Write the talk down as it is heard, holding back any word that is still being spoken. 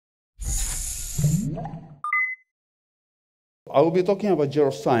I will be talking about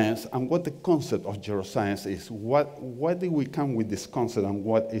neuroscience and what the concept of neuroscience is. Why did we come with this concept and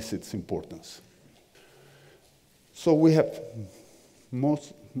what is its importance? So we have,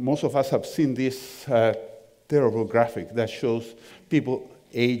 most of us have seen this terrible graphic that shows people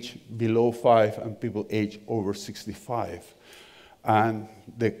age below 5 and people age over 65. And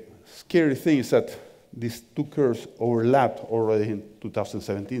the scary thing is that these two curves overlapped already in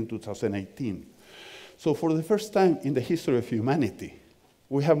 2017, 2018. So for the first time in the history of humanity,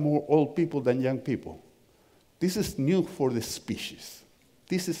 we have more old people than young people. This is new for the species.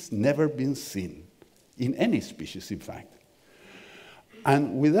 This has never been seen in any species, in fact.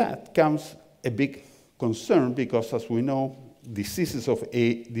 And with that comes a big concern because, as we know, diseases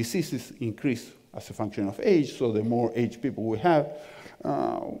increase as a function of age, so the more aged people we have,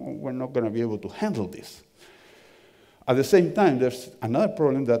 we're not going to be able to handle this. At the same time, there's another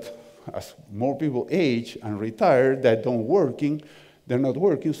problem that as more people age and retire, they're not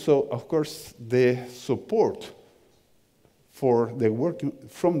working, so of course the support from the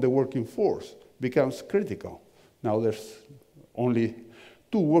working force becomes critical. Now there's only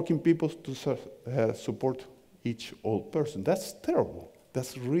 2 working people to support each old person. That's terrible.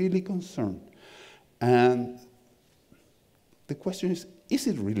 That's really concerned. And the question is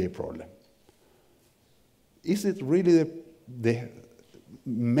it really a problem? Is it really the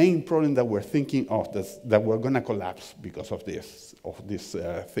main problem that we're thinking of, that we're going to collapse because of these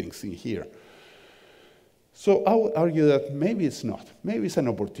things in here? So I would argue that maybe it's not. Maybe it's an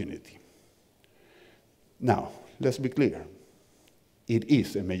opportunity. Now, let's be clear. It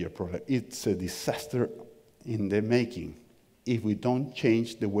is a major problem. It's a disaster in the making if we don't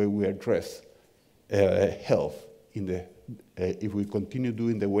change the way we address health if we continue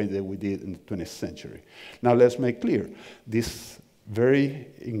doing the way that we did in the 20th century. Now, let's make clear, this very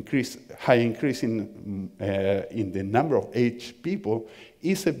high increase in the number of aged people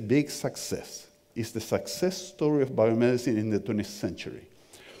is a big success. It's the success story of biomedicine in the 20th century.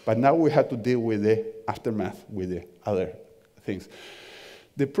 But now we have to deal with the aftermath, with the other things.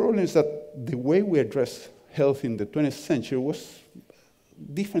 The problem is that the way we address health in the 20th century was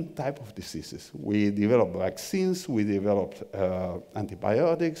different type of diseases. We developed vaccines, we developed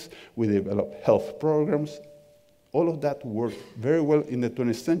antibiotics, we developed health programs. All of that worked very well in the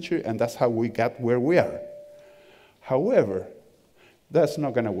 20th century, and that's how we got where we are. However, that's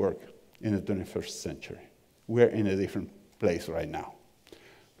not going to work in the 21st century. We're in a different place right now.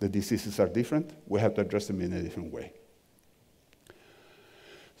 The diseases are different. We have to address them in a different way.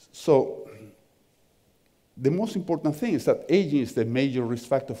 So the most important thing is that aging is the major risk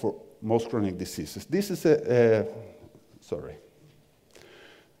factor for most chronic diseases. This is a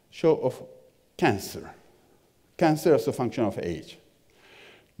show of cancer. Cancer as a function of age.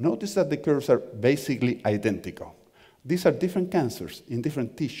 Notice that the curves are basically identical. These are different cancers in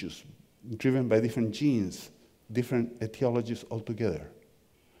different tissues, driven by different genes, different etiologies altogether.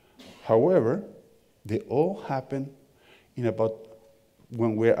 However, they all happen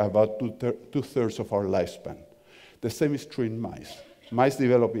when we're about two-thirds of our lifespan. The same is true in mice. Mice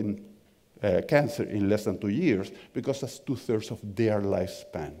develop cancer in less than 2 years because that's two-thirds of their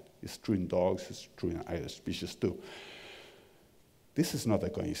lifespan. It's true in dogs, it's true in other species too. This is not a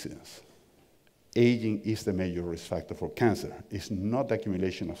coincidence. Aging is the major risk factor for cancer. It's not the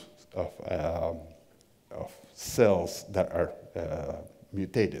accumulation of cells that are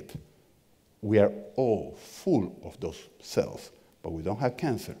mutated. We are all full of those cells, but we don't have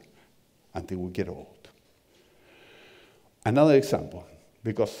cancer until we get old. Another example,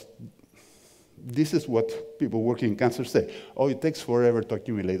 because this is what people working in cancer say. Oh, it takes forever to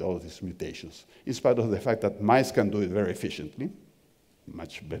accumulate all these mutations, in spite of the fact that mice can do it very efficiently,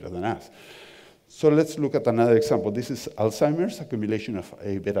 much better than us. So let's look at another example. This is Alzheimer's, accumulation of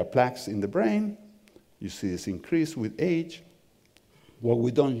A-beta plaques in the brain. You see this increase with age. What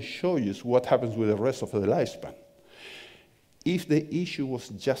we don't show you is what happens with the rest of the lifespan. If the issue was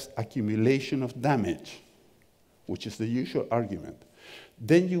just accumulation of damage, which is the usual argument,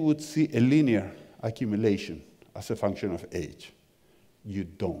 then you would see a linear accumulation as a function of age. You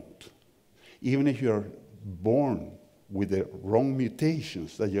don't. Even if you're born with the wrong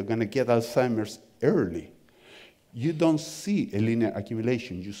mutations, that you're going to get Alzheimer's early, you don't see a linear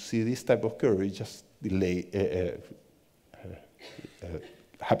accumulation. You see this type of curve. It just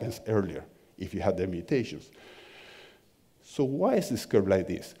happens earlier if you have the mutations. So why is this curve like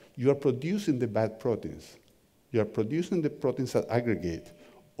this? You are producing the bad proteins. You are producing the proteins that aggregate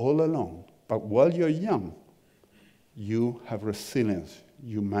all along. But while you're young, you have resilience.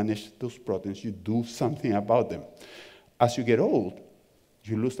 You manage those proteins. You do something about them. As you get old,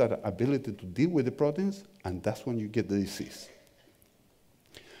 You lose that ability to deal with the proteins, and that's when you get the disease.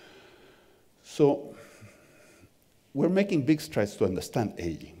 So we're making big strides to understand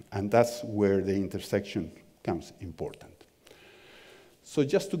aging, and that's where the intersection becomes important. So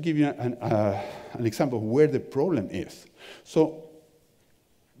just to give you an example of where the problem is. So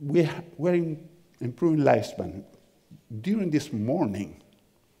we're improving lifespan. During this morning,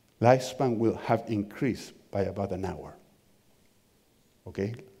 lifespan will have increased by about an hour.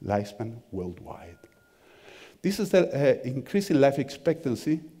 Okay, lifespan worldwide. This is the increase in life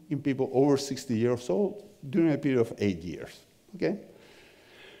expectancy in people over 60 years old during a period of 8 years. Okay,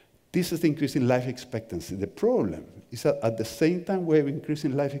 this is the increase in life expectancy. The problem is that at the same time we have increase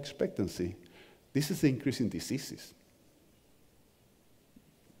in life expectancy, this is the increase in diseases.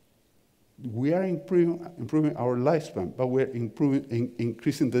 We are improving our lifespan, but we're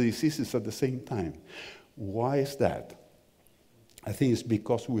increasing the diseases at the same time. Why is that? I think it's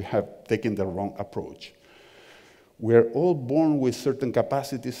because we have taken the wrong approach. We're all born with certain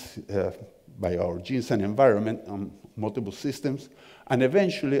capacities by our genes and environment on multiple systems, and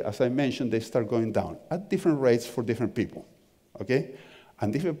eventually, as I mentioned, they start going down at different rates for different people, okay?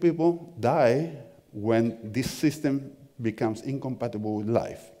 And different people die when this system becomes incompatible with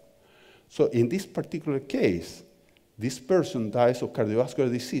life. So in this particular case, this person dies of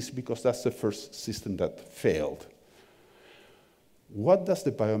cardiovascular disease because that's the first system that failed. What does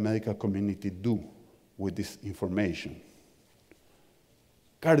the biomedical community do with this information?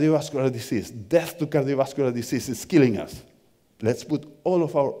 Cardiovascular disease, death to cardiovascular disease is killing us. Let's put all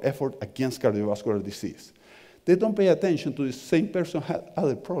of our effort against cardiovascular disease. They don't pay attention to the same person who had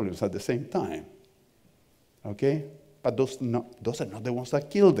other problems at the same time. Okay? But those are not the ones that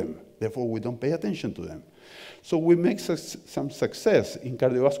kill them. Therefore, we don't pay attention to them. So we make some success in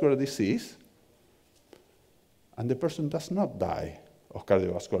cardiovascular disease, and the person does not die of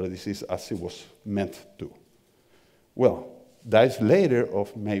cardiovascular disease as it was meant to. Well, dies later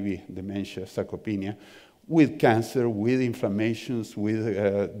of maybe dementia, sarcopenia, with cancer, with inflammations,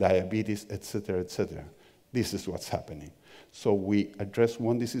 with diabetes, et cetera, et cetera. This is what's happening. So we address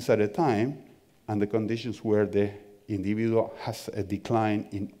one disease at a time, and the conditions where the individual has a decline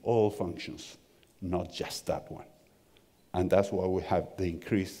in all functions, not just that one. And that's why we have the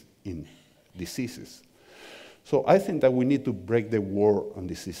increase in diseases. So I think that we need to break the war on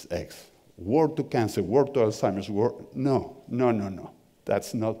disease X. War to cancer, war to Alzheimer's, war. No.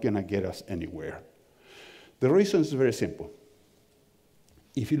 That's not going to get us anywhere. The reason is very simple.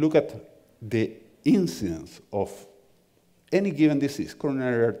 If you look at the incidence of any given disease,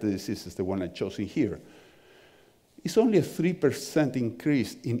 coronary artery disease is the one I've chosen here, it's only a 3%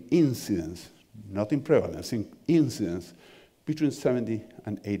 increase in incidence, not in prevalence, in incidence, between 70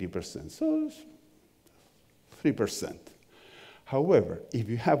 and 80%. So it's 3%. However, if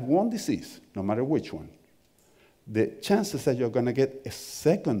you have one disease, no matter which one, the chances that you're going to get a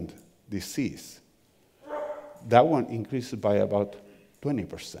second disease, that one increases by about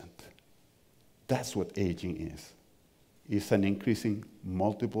 20%. That's what aging is. It's an increasing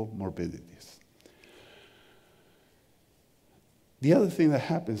multiple morbidities. The other thing that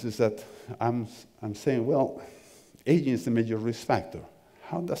happens is that I'm saying, well, aging is the major risk factor.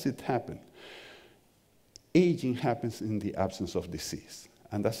 How does it happen? Aging happens in the absence of disease.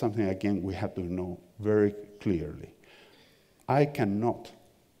 And that's something, again, we have to know very clearly. I cannot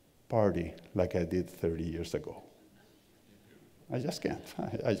party like I did 30 years ago. I just can't.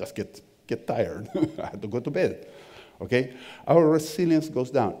 I just get tired. I have to go to bed. Okay? Our resilience goes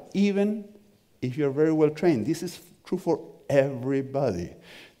down, even if you're very well trained. This is true for everybody.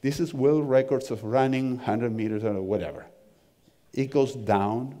 This is world records of running 100 meters or whatever. It goes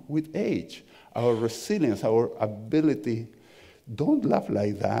down with age. Our resilience, our ability, don't laugh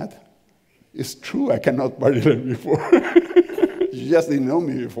like that. It's true, I cannot party like before. You just didn't know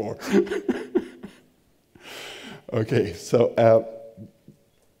me before. Okay, so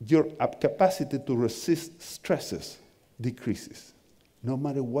your capacity to resist stresses decreases, no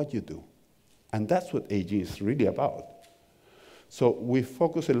matter what you do. And that's what aging is really about. So we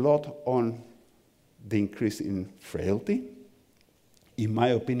focus a lot on the increase in frailty. In my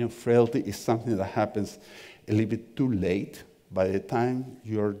opinion, frailty is something that happens a little bit too late. By the time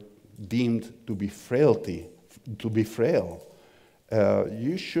you're deemed to be frail,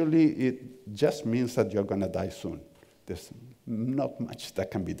 usually it just means that you're going to die soon. There's not much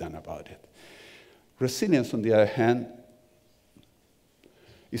that can be done about it. Resilience, on the other hand,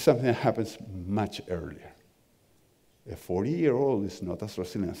 is something that happens much earlier. A 40-year-old is not as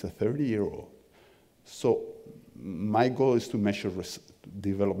resilient as a 30-year-old. So my goal is to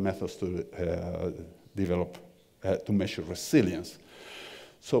develop methods to measure resilience.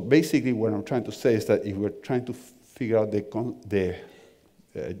 So basically what I'm trying to say is that if we're trying to figure out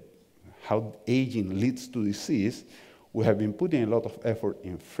how aging leads to disease, we have been putting a lot of effort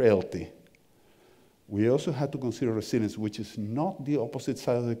in frailty. We also had to consider resilience, which is not the opposite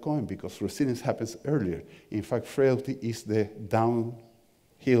side of the coin, because resilience happens earlier. In fact, frailty is the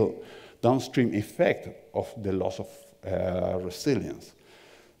downstream effect of the loss of resilience.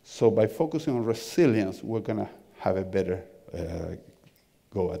 So by focusing on resilience, we're going to have a better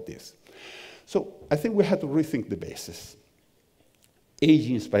go at this. So I think we had to rethink the basis.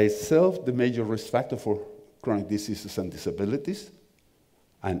 Aging is by itself the major risk factor for chronic diseases and disabilities.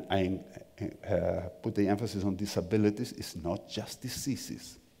 And I put the emphasis on disabilities. It's not just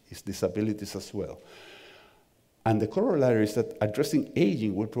diseases, it's disabilities as well. And the corollary is that addressing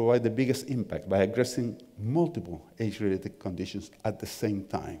aging will provide the biggest impact by addressing multiple age-related conditions at the same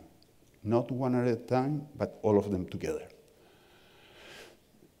time. Not one at a time, but all of them together.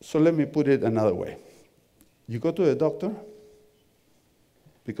 So let me put it another way. You go to a doctor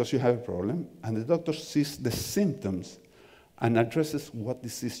because you have a problem, and the doctor sees the symptoms and addresses what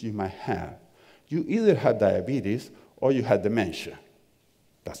disease you might have. You either had diabetes or you had dementia.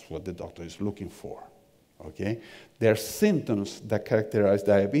 That's what the doctor is looking for. Okay? There are symptoms that characterize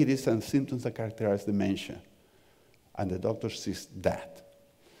diabetes and symptoms that characterize dementia. And the doctor sees that.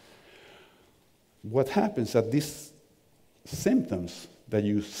 What happens is that these symptoms that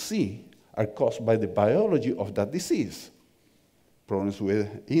you see are caused by the biology of that disease. Problems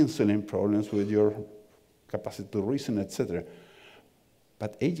with insulin, problems with your capacity to reason, etc.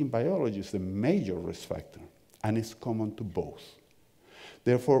 But aging biology is the major risk factor, and it's common to both.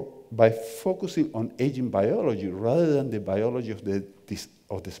 Therefore, by focusing on aging biology rather than the biology of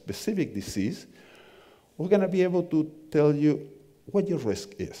the specific disease, we're going to be able to tell you what your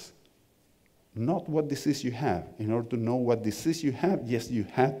risk is, not what disease you have. In order to know what disease you have, yes, you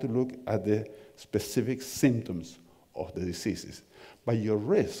have to look at the specific symptoms of the diseases. But your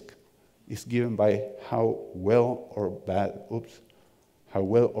risk is given by how well or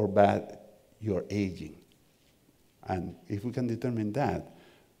bad you're aging. And if we can determine that,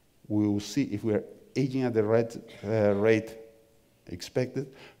 we will see if we're aging at the right rate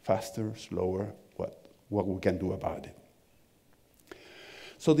expected, faster, slower, what we can do about it.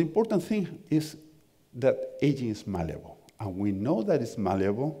 So the important thing is that aging is malleable. And we know that it's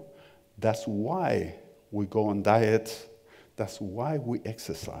malleable. That's why we go on diets. That's why we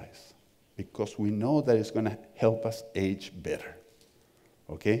exercise. Because we know that it's going to help us age better.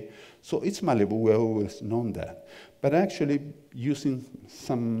 Okay? So it's malleable. We've always known that. But actually, using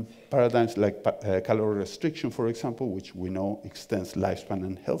some paradigms like calorie restriction, for example, which we know extends lifespan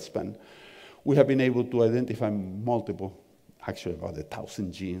and health span, we have been able to identify multiple, actually about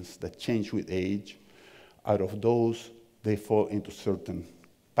 1,000 genes that change with age. Out of those, they fall into certain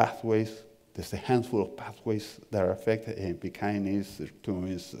pathways. There's a handful of pathways that are affected, AMP kinase,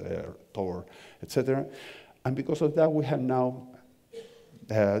 TUMIS, TOR, etc. And because of that, we have now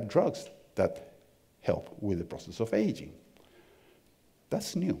drugs that help with the process of aging.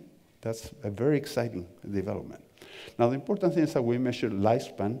 That's new. That's a very exciting development. Now, the important thing is that we measure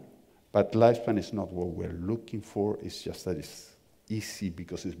lifespan, but lifespan is not what we're looking for. It's just that it's easy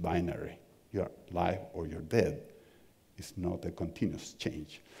because it's binary. You're alive or you're dead. It's not a continuous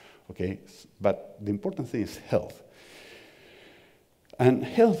change. Okay? But the important thing is health. And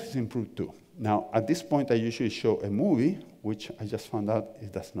health is improved too. Now, at this point, I usually show a movie, which I just found out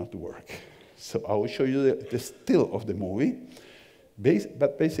it does not work. So I will show you the still of the movie,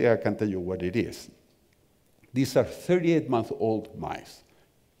 but basically I can tell you what it is. These are 38-month-old mice.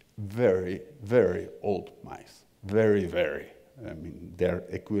 Very, very old mice. Very, very. I mean, they're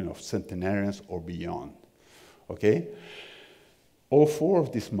equivalent of centenarians or beyond. Okay? All four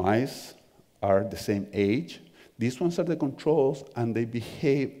of these mice are the same age. These ones are the controls, and they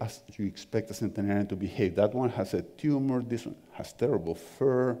behave as you expect a centenarian to behave. That one has a tumor. This one has terrible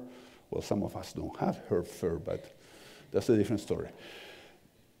fur. Well, some of us don't have her fur, but that's a different story.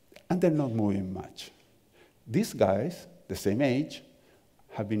 And they're not moving much. These guys, the same age,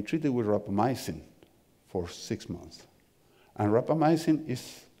 have been treated with rapamycin for 6 months. And rapamycin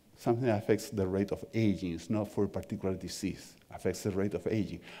is something that affects the rate of aging. It's not for a particular disease. It affects the rate of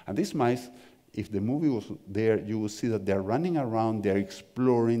aging. And these mice, if the movie was there, you will see that they're running around, they're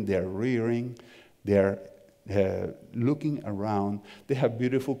exploring, they're rearing, they're looking around. They have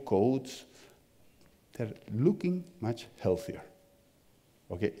beautiful coats. They're looking much healthier.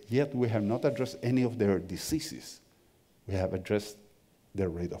 Okay, yet we have not addressed any of their diseases. We have addressed their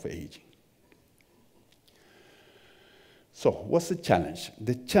rate of aging. So what's the challenge?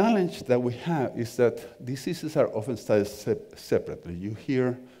 The challenge that we have is that diseases are often studied separately. You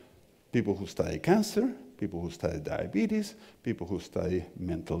hear people who study cancer, people who study diabetes, people who study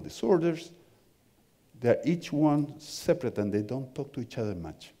mental disorders. They're each one separate and they don't talk to each other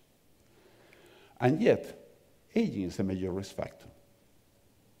much. And yet, aging is a major risk factor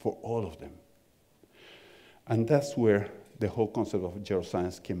for all of them. And that's where the whole concept of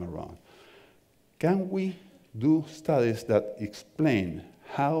geroscience came around. Can we do studies that explain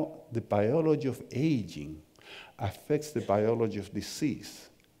how the biology of aging affects the biology of disease,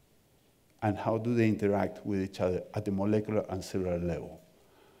 and how do they interact with each other at the molecular and cellular level?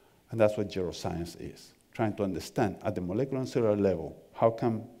 And that's what geroscience is, trying to understand at the molecular and cellular level how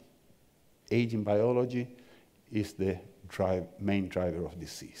come aging biology is the main driver of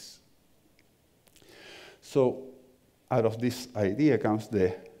disease. So out of this idea comes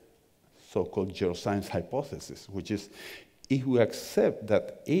the so-called geroscience hypothesis, which is if we accept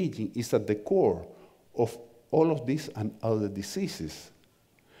that aging is at the core of all of these and other diseases,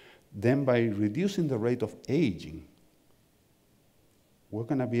 then by reducing the rate of aging, we're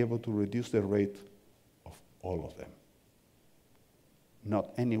going to be able to reduce the rate of all of them.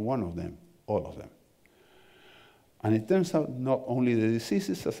 Not any one of them, all of them. And it turns out not only the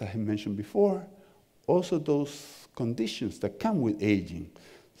diseases, as I mentioned before, also those conditions that come with aging,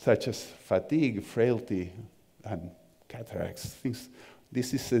 such as fatigue, frailty, and cataracts, things.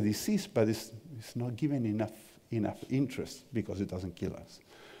 This is a disease, but it's not given enough interest because it doesn't kill us.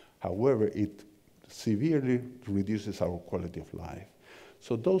 However, it severely reduces our quality of life.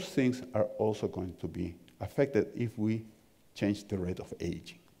 So those things are also going to be affected if we change the rate of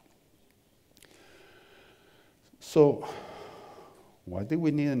aging. So why do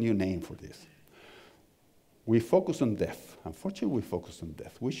we need a new name for this? We focus on death. Unfortunately, we focus on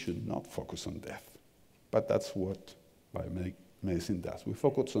death. We should not focus on death. But that's what biomedicine does. We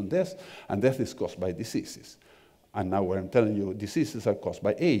focus on death, and death is caused by diseases. And now what I'm telling you, diseases are caused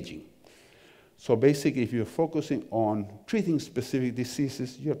by aging. So basically, if you're focusing on treating specific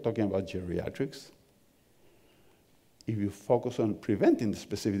diseases, you're talking about geriatrics. If you focus on preventing the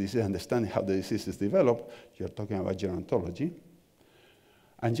specific disease, understanding how the disease is developed, you're talking about gerontology.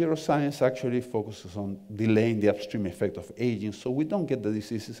 And geroscience actually focuses on delaying the upstream effect of aging, so we don't get the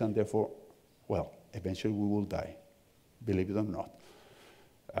diseases, and therefore, well, eventually we will die, believe it or not.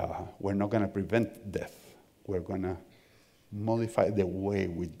 We're not going to prevent death. We're going to modify the way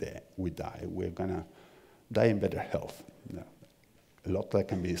we die. We're going to die in better health. A lot that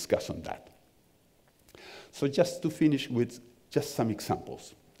can be discussed on that. So just to finish with just some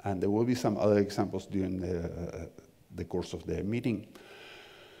examples, and there will be some other examples during the course of the meeting.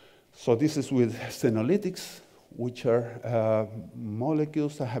 So this is with senolytics, which are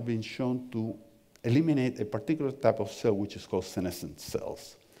molecules that have been shown to eliminate a particular type of cell, which is called senescent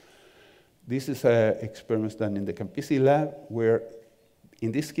cells. This is an experiment done in the Campisi lab, where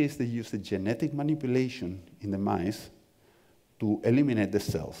in this case they used a genetic manipulation in the mice to eliminate the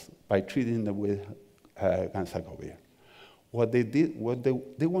cells by treating them with ganciclovir. What they did,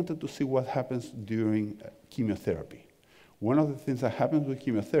 they wanted to see what happens during chemotherapy. One of the things that happens with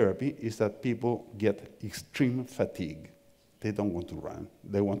chemotherapy is that people get extreme fatigue. They don't want to run.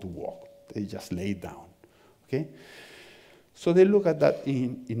 They want to walk. They just lay down. Okay? So they look at that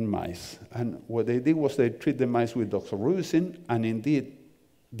in mice. And what they did was they treat the mice with doxorubicin, and indeed,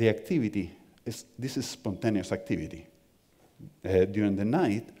 the activity, this is spontaneous activity, during the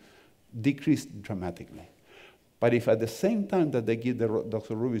night, decreased dramatically. But if at the same time that they give the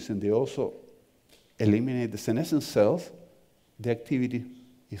doxorubicin, they also eliminate the senescent cells, the activity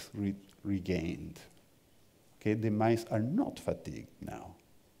is regained. Okay, the mice are not fatigued now.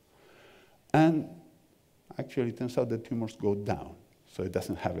 And actually, it turns out the tumors go down, so it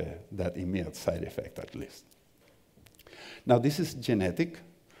doesn't have that immediate side effect, at least. Now, this is genetic,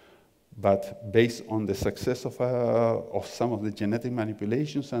 but based on the success of some of the genetic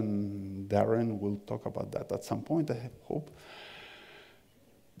manipulations, and Darren will talk about that at some point, I hope.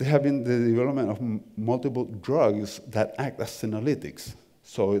 There have been the development of multiple drugs that act as senolytics,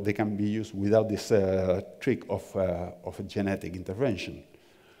 so they can be used without this trick of a genetic intervention.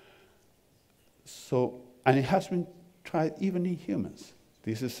 So, and it has been tried even in humans.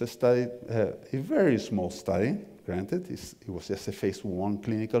 This is a study, a very small study, granted. It was just a phase 1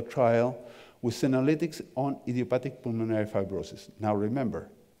 clinical trial with senolytics on idiopathic pulmonary fibrosis. Now remember,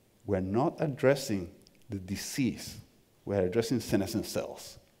 we're not addressing the disease. We're addressing senescent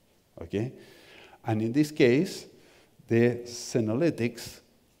cells. Okay? And in this case, the senolytics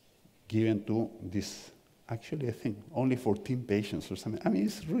given to this, actually I think only 14 patients or something. I mean,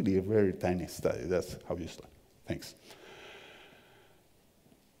 it's really a very tiny study. That's how you start. Thanks.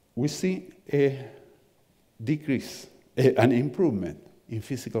 we see a decrease, an improvement in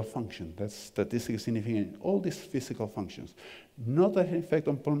physical function. That's statistically significant in all these physical functions. Not an effect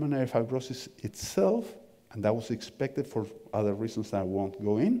on pulmonary fibrosis itself, and that was expected for other reasons that I won't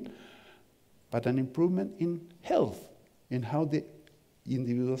go in, but an improvement in health, in how the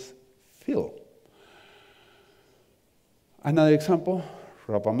individuals feel. Another example,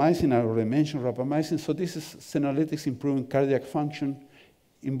 rapamycin. I already mentioned rapamycin. So this is senolytics improving cardiac function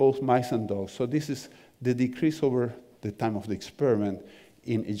in both mice and dogs. So this is the decrease over the time of the experiment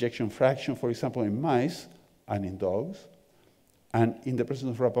in ejection fraction, for example, in mice and in dogs. And in the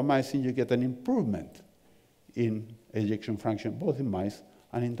presence of rapamycin, you get an improvement in ejection fraction, both in mice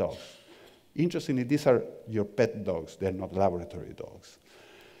and in dogs. Interestingly, these are your pet dogs. They're not laboratory dogs.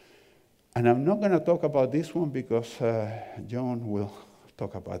 And I'm not going to talk about this one because John will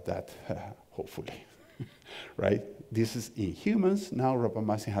talk about that, hopefully. Right? This is in humans. Now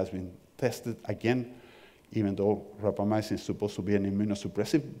rapamycin has been tested again, even though rapamycin is supposed to be an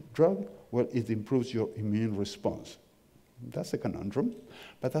immunosuppressive drug. Well, it improves your immune response. That's a conundrum,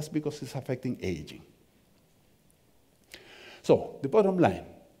 but that's because it's affecting aging. So the bottom line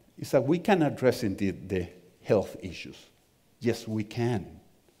is that we can address indeed the health issues. Yes, we can.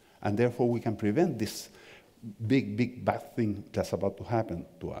 And therefore we can prevent this big, big bad thing that's about to happen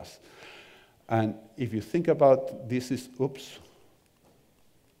to us. And if you think about this is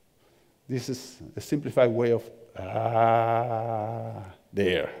a simplified way of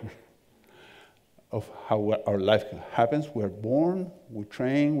of how our life happens. We're born, we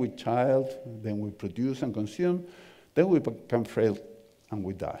train, we child, then we produce and consume, then we become frail and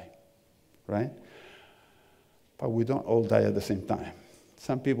we die, right? But we don't all die at the same time.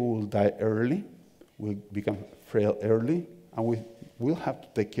 Some people will die early, will become frail early, and we will have to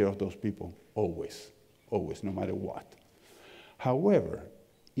take care of those people always, always, no matter what. However,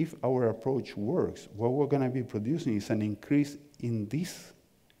 if our approach works, what we're going to be producing is an increase in this,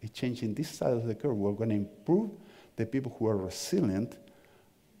 a change in this side of the curve. We're going to improve the people who are resilient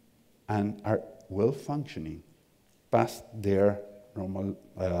and are well-functioning past their normal,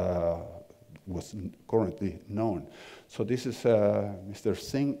 what's currently known. So this is Mr.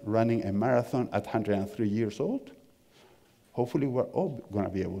 Singh running a marathon at 103 years old. Hopefully we're all going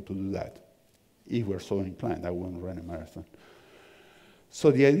to be able to do that. If we're so inclined, I won't run a marathon. So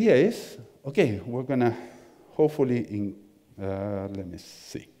the idea is, okay, we're going to hopefully, let me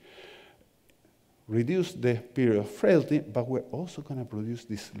see, reduce the period of frailty, but we're also going to produce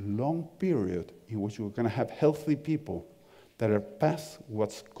this long period in which we're going to have healthy people that are past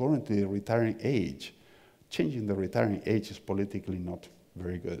what's currently the retiring age. Changing the retiring age is politically not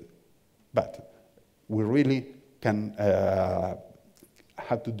very good. But we really can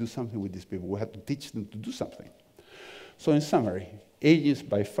have to do something with these people. We have to teach them to do something. So in summary, aging is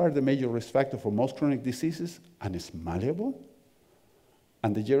by far the major risk factor for most chronic diseases, and it's malleable.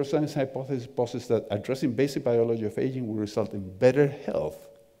 And the geroscience hypothesis posits that addressing basic biology of aging will result in better health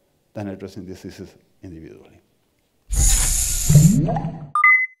than addressing diseases individually.